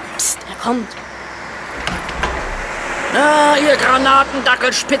 Psst, er kommt. Na, ihr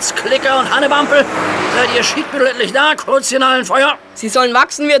Granatendackel, Spitzklicker und Hannebampel, seid ihr Schiedbüttel endlich da? Kurz hier allen Feuer. Sie sollen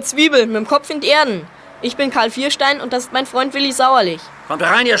wachsen wie Zwiebeln, mit dem Kopf in die Erden. Ich bin Karl Vierstein und das ist mein Freund Willi Sauerlich. Kommt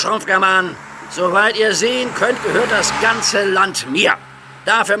herein, ihr Schrumpfgermanen. Soweit ihr sehen könnt, gehört das ganze Land mir.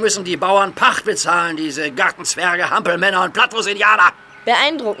 Dafür müssen die Bauern Pacht bezahlen, diese Gartenzwerge, Hampelmänner und Plattfuß-Indianer.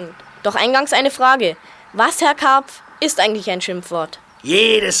 Beeindruckend. Doch eingangs eine Frage. Was, Herr Karpf, ist eigentlich ein Schimpfwort?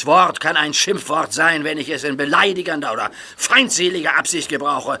 Jedes Wort kann ein Schimpfwort sein, wenn ich es in beleidigender oder feindseliger Absicht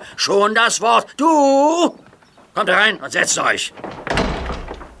gebrauche. Schon das Wort du. Kommt herein und setzt euch.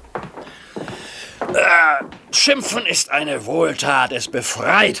 Schimpfen ist eine Wohltat, es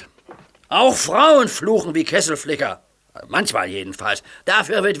befreit. Auch Frauen fluchen wie Kesselflicker. Manchmal jedenfalls.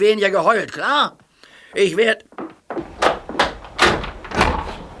 Dafür wird weniger geheult, klar? Ich werd...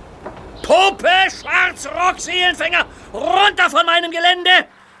 Puppe, Schwarzrock, Seelenfänger, runter von meinem Gelände!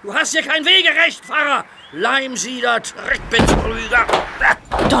 Du hast hier kein Wegerecht, Pfarrer! Leimsieder, Trickbetrüger!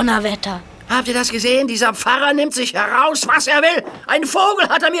 Donnerwetter! Habt ihr das gesehen? Dieser Pfarrer nimmt sich heraus, was er will. Ein Vogel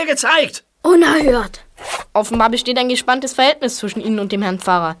hat er mir gezeigt. Unerhört. Offenbar besteht ein gespanntes Verhältnis zwischen Ihnen und dem Herrn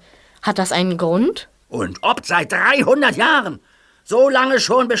Pfarrer. Hat das einen Grund? Und ob seit 300 Jahren. So lange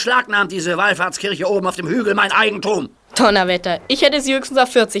schon beschlagnahmt diese Wallfahrtskirche oben auf dem Hügel mein Eigentum. Donnerwetter, ich hätte sie höchstens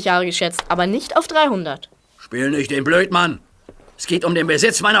auf 40 Jahre geschätzt, aber nicht auf 300. Spiel nicht den Blödmann. Es geht um den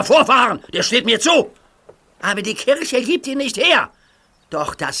Besitz meiner Vorfahren. Der steht mir zu. Aber die Kirche gibt ihn nicht her.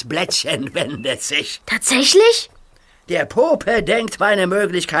 Doch das Blättchen wendet sich. Tatsächlich? Der Pope denkt, meine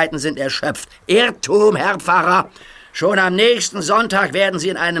Möglichkeiten sind erschöpft. Irrtum, Herr Pfarrer. Schon am nächsten Sonntag werden Sie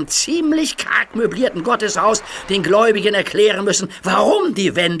in einem ziemlich karg möblierten Gotteshaus den Gläubigen erklären müssen, warum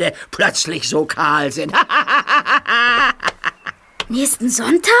die Wände plötzlich so kahl sind. Nächsten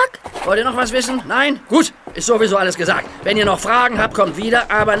Sonntag? Wollt ihr noch was wissen? Nein? Gut, ist sowieso alles gesagt. Wenn ihr noch Fragen habt, kommt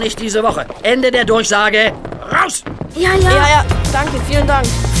wieder, aber nicht diese Woche. Ende der Durchsage. Raus! Ja. Ja, danke, vielen Dank.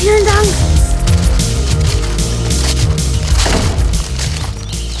 Vielen Dank.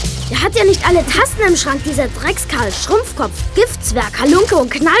 Er hat ja nicht alle Tasten im Schrank, dieser Dreckskerl, Schrumpfkopf, Giftzwerg, Halunke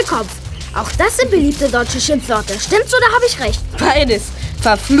und Knallkopf. Auch das sind beliebte deutsche Schimpfwörter. Stimmt's oder habe ich recht? Beides.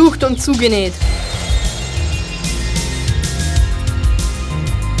 Verflucht und zugenäht.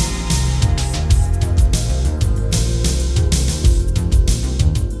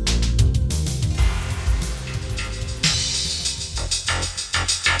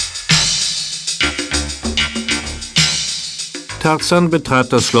 Tarzan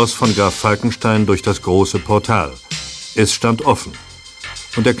betrat das Schloss von Graf Falkenstein durch das große Portal. Es stand offen.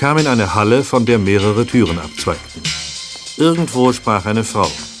 Und er kam in eine Halle, von der mehrere Türen abzweigten. Irgendwo sprach eine Frau.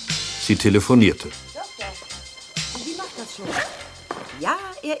 Sie telefonierte. Wie macht das schon? Ja,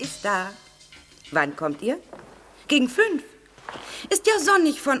 er ist da. Wann kommt ihr? Gegen 5. Ist ja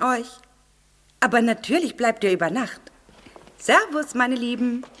sonnig von euch. Aber natürlich bleibt ihr über Nacht. Servus, meine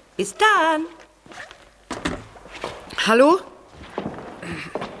Lieben. Bis dann. Hallo?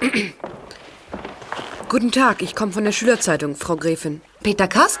 Guten Tag, ich komme von der Schülerzeitung, Frau Gräfin. Peter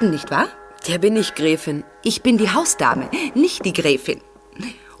Carsten, nicht wahr? Der bin ich, Gräfin. Ich bin die Hausdame, nicht die Gräfin.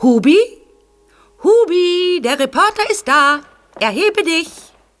 Hubi? Hubi, der Reporter ist da. Erhebe dich.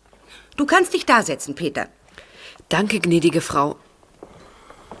 Du kannst dich da setzen, Peter. Danke, gnädige Frau.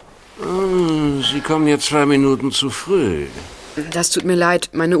 Oh, Sie kommen jetzt 2 Minuten zu früh. Das tut mir leid,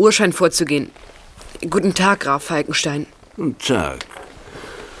 meine Uhr scheint vorzugehen. Guten Tag, Graf Falkenstein. Guten Tag.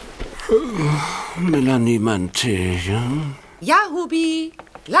 Melanie, mein Tee, ja? Ja, Hubi,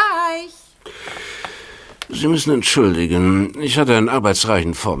 gleich. Sie müssen entschuldigen, ich hatte einen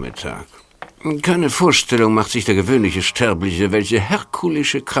arbeitsreichen Vormittag. Keine Vorstellung macht sich der gewöhnliche Sterbliche, welche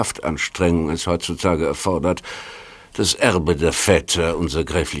herkulische Kraftanstrengung es heutzutage erfordert, das Erbe der Väter, unser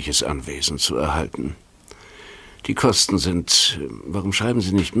gräfliches Anwesen, zu erhalten. Die Kosten sind... Warum schreiben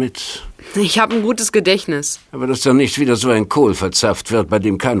Sie nicht mit? Ich habe ein gutes Gedächtnis. Aber dass dann nicht wieder so ein Kohl verzapft wird, bei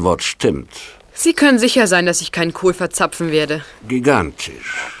dem kein Wort stimmt. Sie können sicher sein, dass ich keinen Kohl verzapfen werde.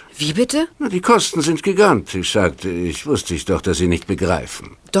 Gigantisch. Wie bitte? Na, die Kosten sind gigantisch, sagte ich. Wusste ich doch, dass Sie nicht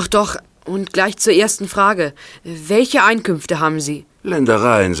begreifen. Doch. Und gleich zur ersten Frage. Welche Einkünfte haben Sie?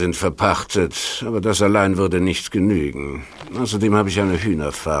 Ländereien sind verpachtet, aber das allein würde nicht genügen. Außerdem habe ich eine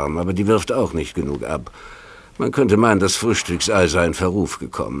Hühnerfarm, aber die wirft auch nicht genug ab. Man könnte meinen, das Frühstücksei sei in Verruf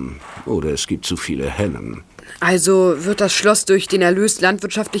gekommen. Oder es gibt zu viele Hennen. Also wird das Schloss durch den Erlös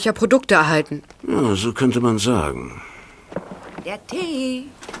landwirtschaftlicher Produkte erhalten? Ja, so könnte man sagen. Der Tee.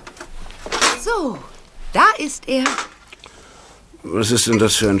 So, da ist er. Was ist denn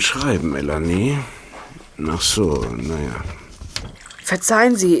das für ein Schreiben, Melanie? Ach so, naja.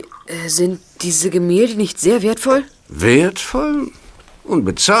 Verzeihen Sie, sind diese Gemälde nicht sehr wertvoll? Wertvoll?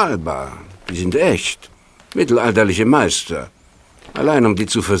 Unbezahlbar. Die sind echt. Mittelalterliche Meister. Allein um die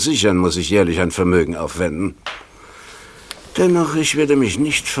zu versichern, muss ich jährlich ein Vermögen aufwenden. Dennoch, ich werde mich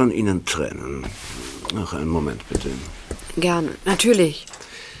nicht von Ihnen trennen. Noch einen Moment, bitte. Gerne, natürlich.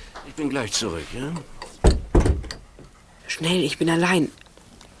 Ich bin gleich zurück, ja? Schnell, ich bin allein.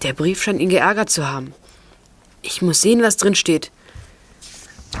 Der Brief scheint ihn geärgert zu haben. Ich muss sehen, was drin steht.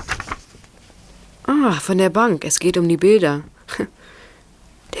 Ah, von der Bank. Es geht um die Bilder.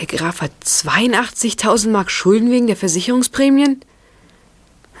 Der Graf hat 82.000 Mark Schulden wegen der Versicherungsprämien?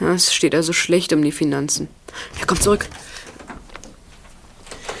 Es steht also schlecht um die Finanzen. Ja, komm zurück.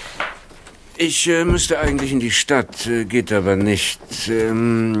 Ich müsste eigentlich in die Stadt, geht aber nicht.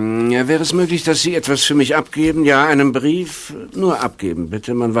 Wäre es möglich, dass Sie etwas für mich abgeben? Ja, einen Brief? Nur abgeben,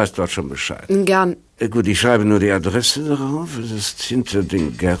 bitte. Man weiß dort schon Bescheid. Gern. Gut, ich schreibe nur die Adresse darauf. Es ist hinter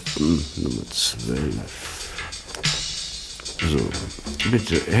den Gärten Nummer 12. So,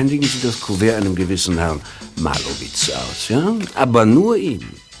 bitte, händigen Sie das Kuvert einem gewissen Herrn Malowitz aus, ja? Aber nur ihm.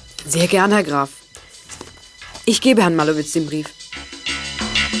 Sehr gern, Herr Graf. Ich gebe Herrn Malowitz den Brief.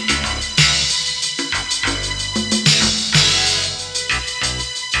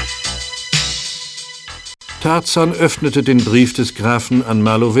 Tarzan öffnete den Brief des Grafen an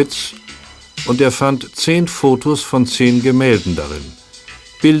Malowitz und er fand 10 Fotos von 10 Gemälden darin.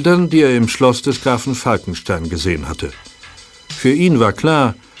 Bildern, die er im Schloss des Grafen Falkenstein gesehen hatte. Für ihn war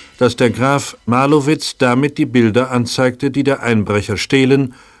klar, dass der Graf Malowitz damit die Bilder anzeigte, die der Einbrecher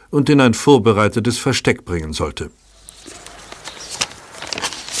stehlen und in ein vorbereitetes Versteck bringen sollte.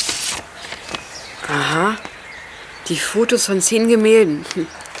 Aha, die Fotos von 10 Gemälden.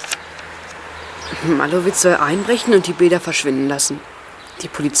 Malowitz soll einbrechen und die Bilder verschwinden lassen. Die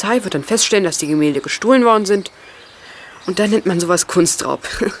Polizei wird dann feststellen, dass die Gemälde gestohlen worden sind. Und dann nennt man sowas Kunstraub.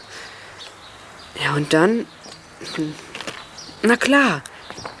 Ja, und dann... Na klar,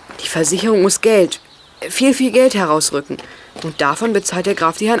 die Versicherung muss Geld, viel Geld herausrücken. Und davon bezahlt der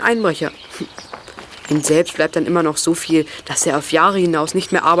Graf die Herrn Einbrecher. Ihm selbst bleibt dann immer noch so viel, dass er auf Jahre hinaus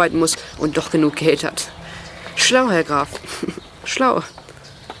nicht mehr arbeiten muss und doch genug Geld hat. Schlau, Herr Graf. Schlau.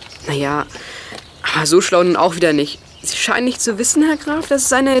 Naja, aber so schlau nun auch wieder nicht. Sie scheinen nicht zu wissen, Herr Graf, dass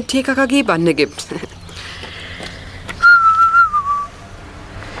es eine TKKG-Bande gibt.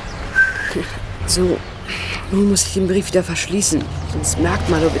 So, nun muss ich den Brief wieder verschließen, sonst merkt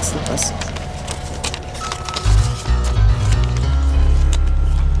Malowitz noch was.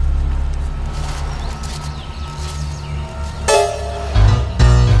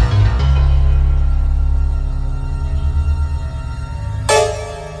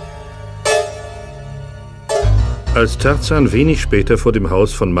 Als Tarzan wenig später vor dem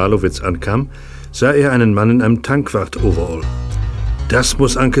Haus von Malowitz ankam, sah er einen Mann in einem Tankwart-Overall. Das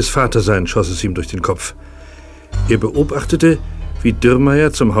muss Ankes Vater sein, schoss es ihm durch den Kopf. Er beobachtete, wie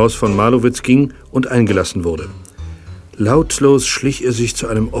Dürrmeier zum Haus von Malowitz ging und eingelassen wurde. Lautlos schlich er sich zu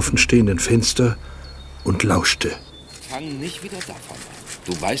einem offenstehenden Fenster und lauschte. Fang nicht wieder davon an.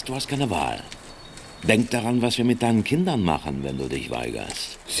 Du weißt, du hast keine Wahl. Denk daran, was wir mit deinen Kindern machen, wenn du dich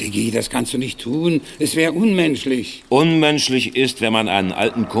weigerst. Siggi, das kannst du nicht tun. Es wäre unmenschlich. Unmenschlich ist, wenn man einen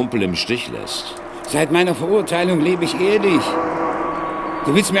alten Kumpel im Stich lässt. Seit meiner Verurteilung lebe ich ehrlich.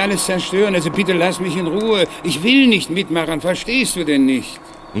 Du willst mir alles zerstören, also bitte lass mich in Ruhe. Ich will nicht mitmachen, verstehst du denn nicht?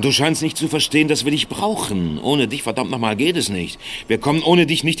 Und du scheinst nicht zu verstehen, dass wir dich brauchen. Ohne dich, verdammt nochmal, geht es nicht. Wir kommen ohne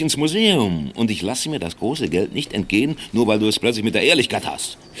dich nicht ins Museum. Und ich lasse mir das große Geld nicht entgehen, nur weil du es plötzlich mit der Ehrlichkeit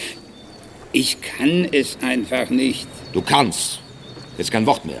hast. Ich kann es einfach nicht. Du kannst. Jetzt kein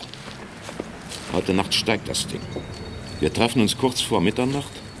Wort mehr. Heute Nacht steigt das Ding. Wir treffen uns kurz vor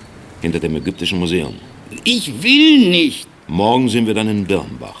Mitternacht hinter dem Ägyptischen Museum. Ich will nicht. Morgen sind wir dann in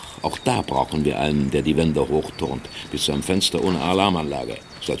Birnbach. Auch da brauchen wir einen, der die Wände hochturnt, bis zu einem Fenster ohne Alarmanlage.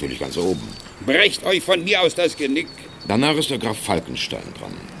 Ist natürlich ganz oben. Brecht euch von mir aus das Genick. Danach ist der Graf Falkenstein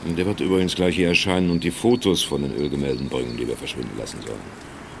dran. Und der wird übrigens gleich hier erscheinen und die Fotos von den Ölgemälden bringen, die wir verschwinden lassen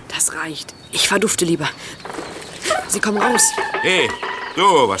sollen. Das reicht. Ich verdufte lieber. Sie kommen raus. Hey,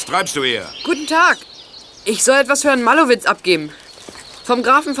 du, was treibst du hier? Guten Tag. Ich soll etwas für Herrn Malowitz abgeben. Vom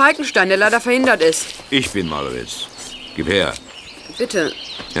Grafen Falkenstein, der leider verhindert ist. Ich bin Malowitz. Gib her. Bitte.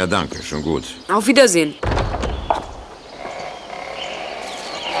 Ja, danke, schon gut. Auf Wiedersehen.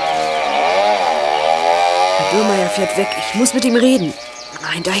 Herr Dürrmeier fährt weg. Ich muss mit ihm reden.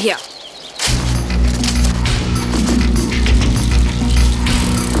 Mal hinterher.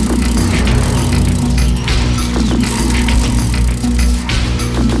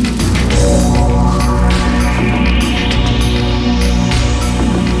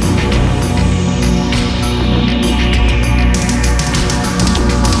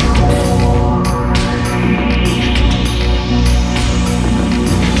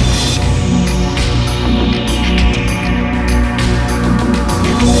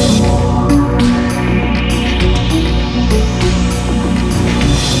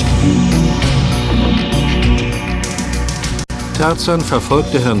 Tarzan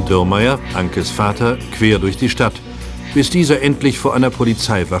verfolgte Herrn Dürrmeier, Ankes Vater, quer durch die Stadt, bis dieser endlich vor einer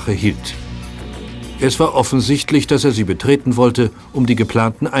Polizeiwache hielt. Es war offensichtlich, dass er sie betreten wollte, um die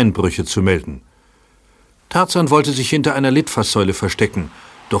geplanten Einbrüche zu melden. Tarzan wollte sich hinter einer Litfaßsäule verstecken,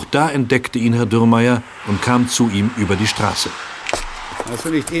 doch da entdeckte ihn Herr Dürrmeier und kam zu ihm über die Straße. Hast du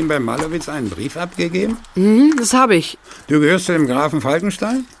nicht ihm bei Malowitz einen Brief abgegeben? Das habe ich. Du gehörst zu dem Grafen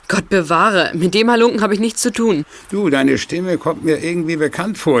Falkenstein? Gott bewahre, mit dem Halunken habe ich nichts zu tun. Du, deine Stimme kommt mir irgendwie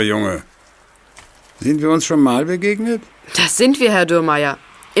bekannt vor, Junge. Sind wir uns schon mal begegnet? Das sind wir, Herr Dürrmeier.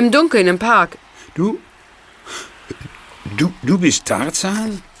 Im Dunkeln, im Park. Du bist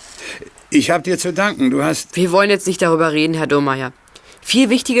Tarzan? Ich hab dir zu danken, du hast... Wir wollen jetzt nicht darüber reden, Herr Dürrmeier. Viel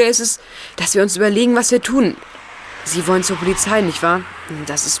wichtiger ist es, dass wir uns überlegen, was wir tun. Sie wollen zur Polizei, nicht wahr?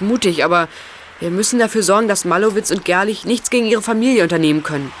 Das ist mutig, aber wir müssen dafür sorgen, dass Malowitz und Gerlich nichts gegen ihre Familie unternehmen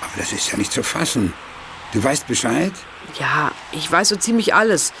können. Aber das ist ja nicht zu fassen. Du weißt Bescheid? Ja, ich weiß so ziemlich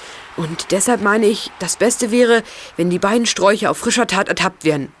alles. Und deshalb meine ich, das Beste wäre, wenn die beiden Sträucher auf frischer Tat ertappt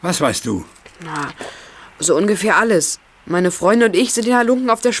werden. Was weißt du? Na, so ungefähr alles. Meine Freunde und ich sind den Halunken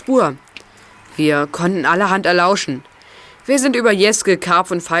auf der Spur. Wir konnten allerhand erlauschen. Wir sind über Jeske,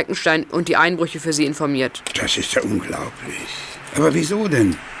 Karpf und Falkenstein und die Einbrüche für sie informiert. Das ist ja unglaublich. Aber wieso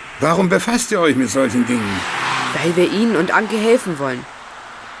denn? Warum befasst ihr euch mit solchen Dingen? Weil wir Ihnen und Anke helfen wollen.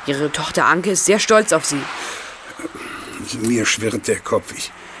 Ihre Tochter Anke ist sehr stolz auf Sie. Mir schwirrt der Kopf.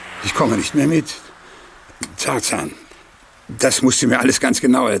 Ich komme nicht mehr mit. Tarzan, das musst du mir alles ganz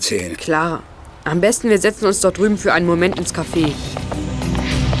genau erzählen. Klar. Am besten, wir setzen uns dort drüben für einen Moment ins Café.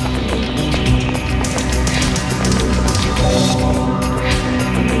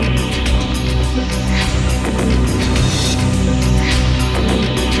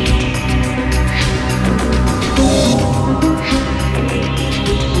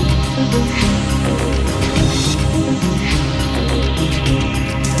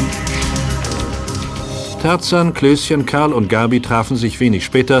 Tarzan, Klößchen, Karl und Gabi trafen sich wenig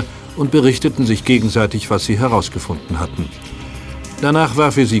später und berichteten sich gegenseitig, was sie herausgefunden hatten. Danach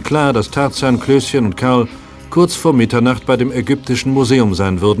war für sie klar, dass Tarzan, Klößchen und Karl kurz vor Mitternacht bei dem Ägyptischen Museum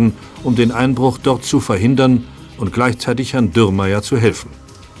sein würden, um den Einbruch dort zu verhindern und gleichzeitig Herrn Dürrmeier zu helfen.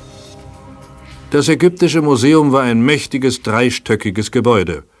 Das Ägyptische Museum war ein mächtiges, dreistöckiges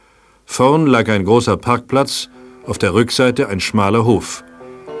Gebäude. Vorn lag ein großer Parkplatz, auf der Rückseite ein schmaler Hof.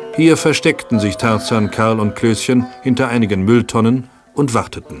 Hier versteckten sich Tarzan, Karl und Klößchen hinter einigen Mülltonnen und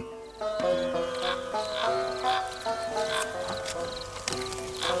warteten.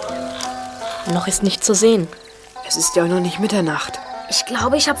 Noch ist nicht zu sehen. Es ist ja auch noch nicht Mitternacht. Ich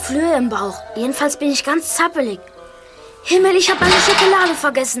glaube, ich habe Flöhe im Bauch. Jedenfalls bin ich ganz zappelig. Himmel, ich habe meine Schokolade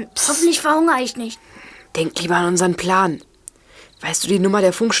vergessen. Hoffentlich verhungere ich nicht. Denk lieber an unseren Plan. Weißt du die Nummer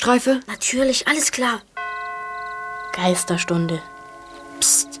der Funkstreife? Natürlich, alles klar. Geisterstunde.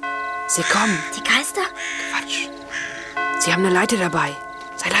 Psst, sie kommen. Die Geister? Quatsch. Sie haben eine Leiter dabei.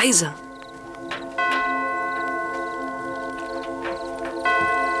 Sei leise.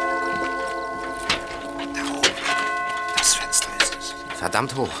 Da oben. Das Fenster ist es.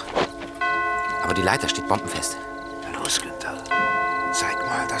 Verdammt hoch. Aber die Leiter steht bombenfest. Los, Günther. Zeig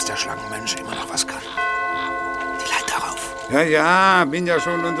mal, dass der Schlangenmensch immer noch was kann. Die Leiter rauf. Ja, bin ja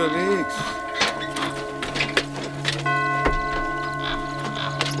schon unterwegs.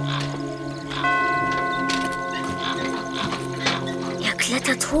 Er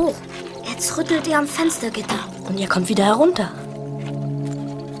klettert hoch. Jetzt rüttelt er am Fenstergitter. Und er kommt wieder herunter.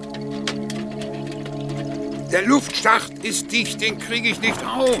 Der Luftschacht ist dicht, den kriege ich nicht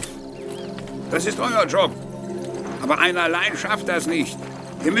auf. Das ist euer Job. Aber einer allein schafft das nicht.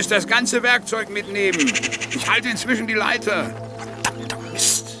 Ihr müsst das ganze Werkzeug mitnehmen. Ich halte inzwischen die Leiter. Verdammter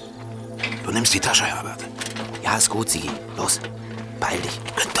Mist. Du nimmst die Tasche, Herbert. Ja, ist gut, Sigi. Los, beeil dich.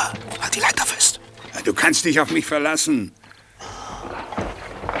 Günther, halt die Leiter fest. Du kannst dich auf mich verlassen.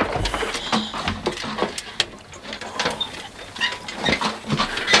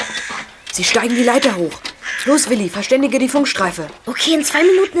 Sie steigen die Leiter hoch. Los, Willi, verständige die Funkstreife. Okay, in 2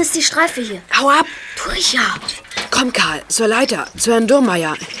 Minuten ist die Streife hier. Hau ab! Tu ich ja. Komm, Karl, zur Leiter, zu Herrn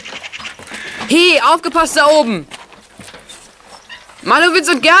Dürrmeier. Hey, aufgepasst da oben! Malowitz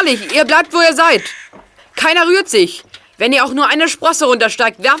und Gerlich, ihr bleibt, wo ihr seid. Keiner rührt sich. Wenn ihr auch nur eine Sprosse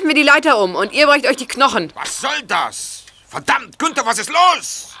runtersteigt, werfen wir die Leiter um und ihr brecht euch die Knochen. Was soll das? Verdammt, Günther, was ist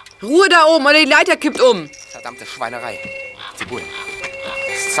los? Ruhe da oben oder die Leiter kippt um. Verdammte Schweinerei. Zibulen.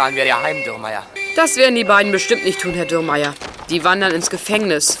 Das zahlen wir dir heim, Dürrmeier. Das werden die beiden bestimmt nicht tun, Herr Dürrmeier. Die wandern ins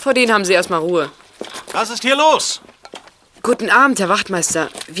Gefängnis. Vor denen haben sie erstmal Ruhe. Was ist hier los? Guten Abend, Herr Wachtmeister.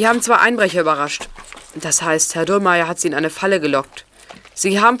 Wir haben 2 Einbrecher überrascht. Das heißt, Herr Dürrmeier hat sie in eine Falle gelockt.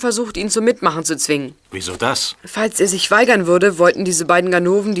 Sie haben versucht, ihn zum Mitmachen zu zwingen. Wieso das? Falls er sich weigern würde, wollten diese beiden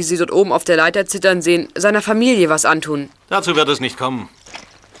Ganoven, die Sie dort oben auf der Leiter zittern sehen, seiner Familie was antun. Dazu wird es nicht kommen.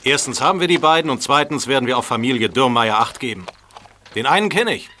 Erstens haben wir die beiden und zweitens werden wir auf Familie Dürrmeier Acht geben. Den einen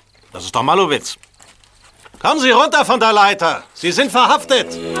kenne ich. Das ist doch Malowitz. Kommen Sie runter von der Leiter. Sie sind verhaftet.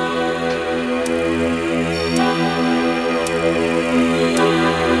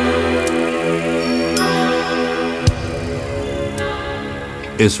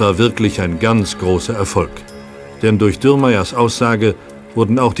 Es war wirklich ein ganz großer Erfolg. Denn durch Dürrmeyers Aussage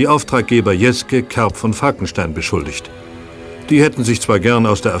wurden auch die Auftraggeber Jeske, Karp von Falkenstein beschuldigt. Die hätten sich zwar gern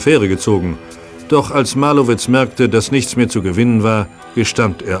aus der Affäre gezogen, doch als Malowitz merkte, dass nichts mehr zu gewinnen war,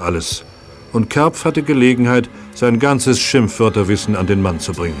 gestand er alles. Und Karpf hatte Gelegenheit, sein ganzes Schimpfwörterwissen an den Mann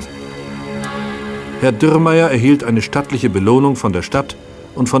zu bringen. Herr Dürrmeyer erhielt eine stattliche Belohnung von der Stadt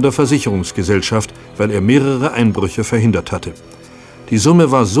und von der Versicherungsgesellschaft, weil er mehrere Einbrüche verhindert hatte. Die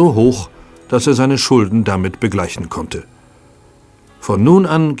Summe war so hoch, dass er seine Schulden damit begleichen konnte. Von nun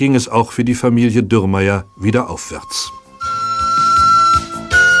an ging es auch für die Familie Dürrmeyer wieder aufwärts.